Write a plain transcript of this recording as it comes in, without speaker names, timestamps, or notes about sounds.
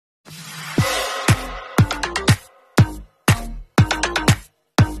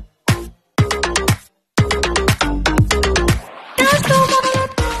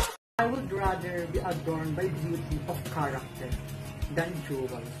adorned by beauty of character than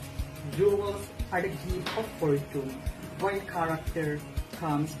jewels. Jewels are the gift of fortune, while character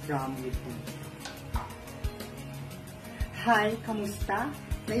comes from within. Hi, kamusta?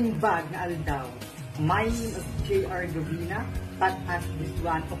 Naimbag na aldaw. My name is J.R. Gavina, but as this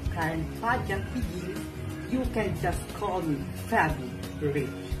one of current pageant begins, you can just call me Fabi Rich.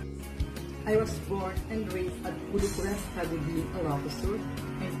 I was born and raised at Pulukuras, Tagudin, Ilocos,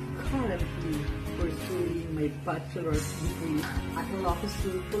 and currently pursuing my bachelor's degree at Ilocos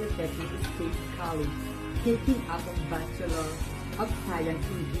Polytechnic State College, taking up a Bachelor of Science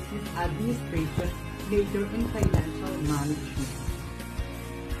in Business Administration, major in Financial Management.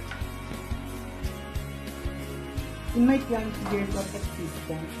 In my 20 years of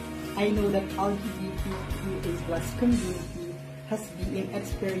existence, I know that LGBTQA+ community has been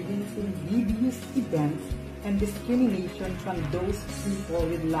experiencing grievous events and discrimination from those people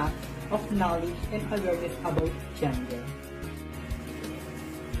with lack of knowledge and awareness about gender.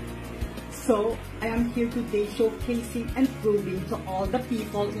 So, I am here today showcasing and proving to all the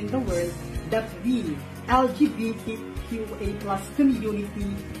people in the world that we, LGBTQA+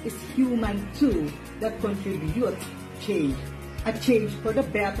 community, is human too, that contributes change, a change for the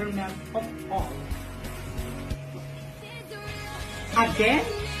betterment of all. Again,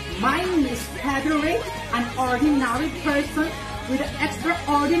 my name is Frederick, an ordinary person with an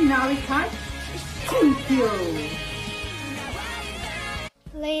extraordinary heart. Thank you.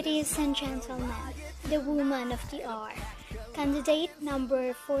 Ladies and gentlemen, the woman of the hour, candidate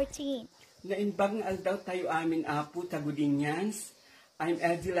number 14. Naimbag nga aldaw tayo amin apo Tagudinians. I'm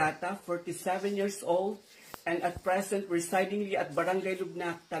Edilata, 47 years old, and at present residingly at Barangay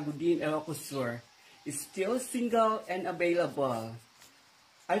Lubnak, Tagudin, Ilocos Sur. Is still single and available.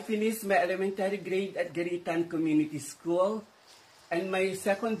 I finished my elementary grade at Garitan Community School, and my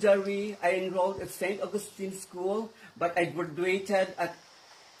secondary I enrolled at St. Augustine School, but I graduated at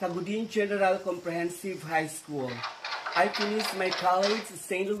Tagudin General Comprehensive High School. I finished my college at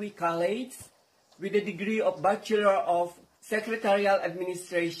St. Louis College with a degree of Bachelor of Secretarial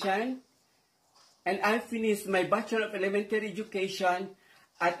Administration, and I finished my Bachelor of Elementary Education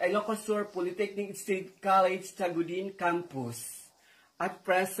at Ilocos Sur Polytechnic State College, Tagudin Campus. At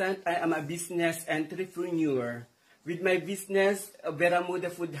present, I am a business entrepreneur with my business,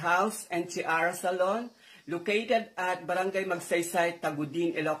 Beramuda Food House and Tiara Salon, located at Barangay Magsaysay,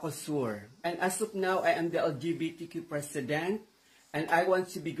 Tagudin, Ilocos Sur. And as of now, I am the LGBTQ president, and I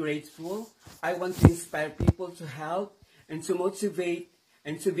want to be grateful. I want to inspire people to help and to motivate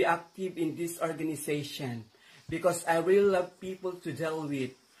and to be active in this organization. Because I really love people to deal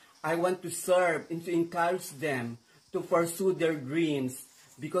with. I want to serve and to encourage them to pursue their dreams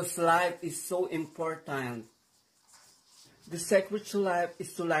because life is so important. The secret to life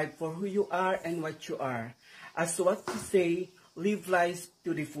is to live for who you are and what you are. As what to say, live life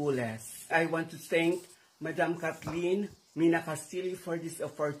to the fullest. I want to thank Madam Kathleen Mina Castillo for this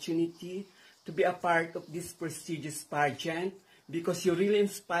opportunity to be a part of this prestigious pageant because you really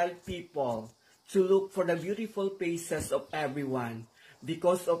inspire people to look for the beautiful faces of everyone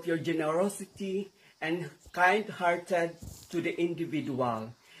because of your generosity and kind-hearted to the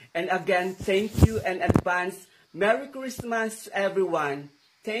individual. And again, thank you and advance Merry Christmas, everyone.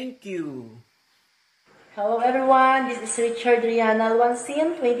 Thank you. Hello everyone, this is Richard Riana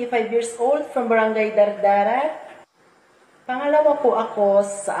Alwansin, 25 years old from Barangay Dardarat. Pangalawa po ako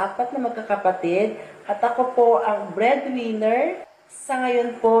sa 4 na magkakapatid at ako po ang breadwinner. Sa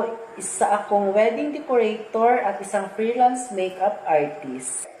ngayon po, isa akong wedding decorator at isang freelance makeup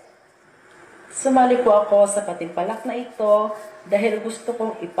artist. Sumali po ako sa patimpalak na ito dahil gusto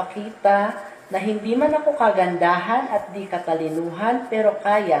kong ipakita na hindi man ako kagandahan at di katalinuhan pero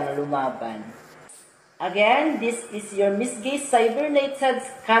kayang lumaban. Again, this is your Miss Gay Cybernated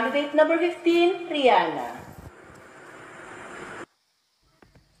candidate number 15, Rihanna.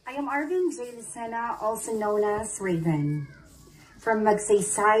 I am Arvin J. Lucena, also known as Raven, from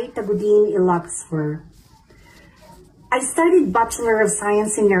Magsaysay, Tagudin, Ilocos. I studied Bachelor of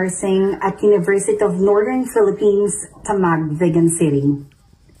Science in Nursing at University of Northern Philippines, Tamag, Vigan City.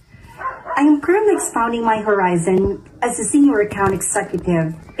 I am currently expounding my horizon as a senior account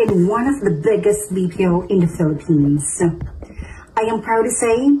executive in one of the biggest BPO in the Philippines. I am proud to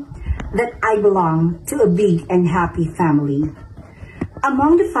say that I belong to a big and happy family.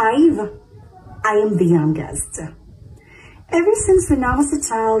 Among the 5, I am the youngest. Ever since when I was a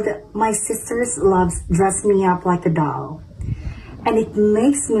child, my sisters loved dressing me up like a doll. And it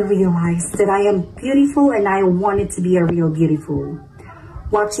makes me realize that I am beautiful and I wanted to be a real beautiful.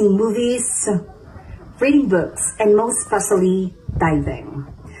 Watching movies, reading books, and most especially diving.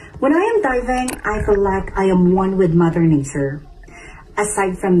 When I am diving, I feel like I am one with Mother Nature.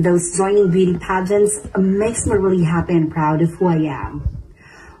 Aside from those joining beauty pageants, makes me really happy and proud of who I am.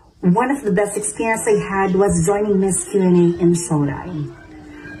 One of the best experiences I had was joining Miss Q&A in Showtime.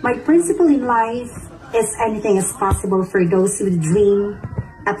 My principle in life is anything is possible for those with a dream,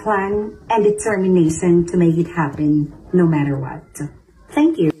 a plan, and determination to make it happen no matter what.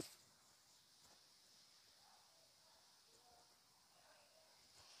 Thank you.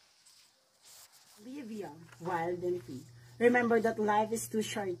 Live young, wild and free. Remember that life is too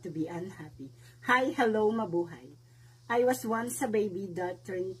short to be unhappy. Hi, hello, mabuhay. I was once a baby that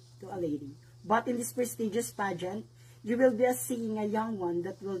turned to a lady. But in this prestigious pageant, you will be seeing a young one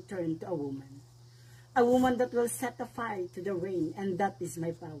that will turn to a woman. A woman that will set a fire to the rain, and that is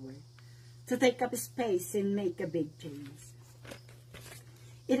my power. To take up space and make a big change.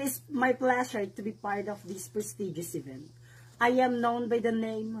 It is my pleasure to be part of this prestigious event. I am known by the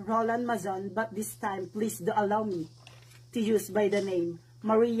name Roland Mazon, but this time please do allow me to use by the name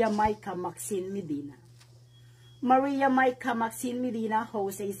Maria Micah Maxine Medina. Maria Micah Maxine Medina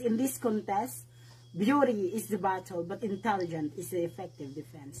Ho says, in this contest, beauty is the battle, but intelligence is the effective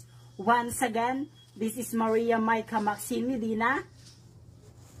defense. Once again, this is Maria Micah Maxine Medina,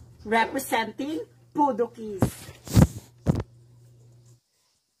 representing Pudukis.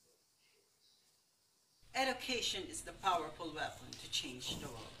 Education is the powerful weapon to change the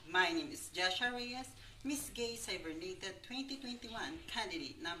world. My name is Joshua Reyes, Miss Gay Cybernated 2021,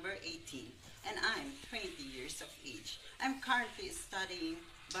 candidate number 18, and I'm 20 years of age. I'm currently studying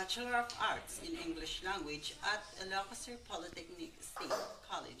Bachelor of Arts in English Language at Ilocos Polytechnic State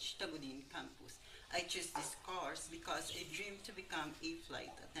College, Tagudin Campus. I choose this course because I dream to become a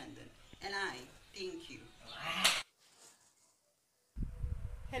flight attendant, and I thank you.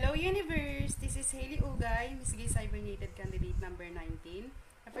 Hello Universe! This is Hailey Ugay, Miss Gay Cybernated candidate number 19,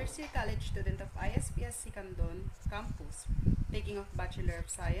 a first-year college student of ISPS Sikandon Campus, taking of Bachelor of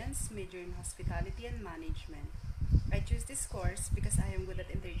Science, major in Hospitality and Management. I choose this course because I am good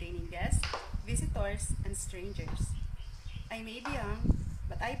at entertaining guests, visitors, and strangers. I may be young,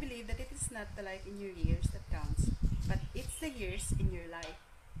 but I believe that it is not the life in your years that counts, but it's the years in your life.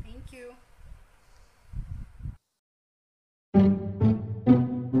 Thank you!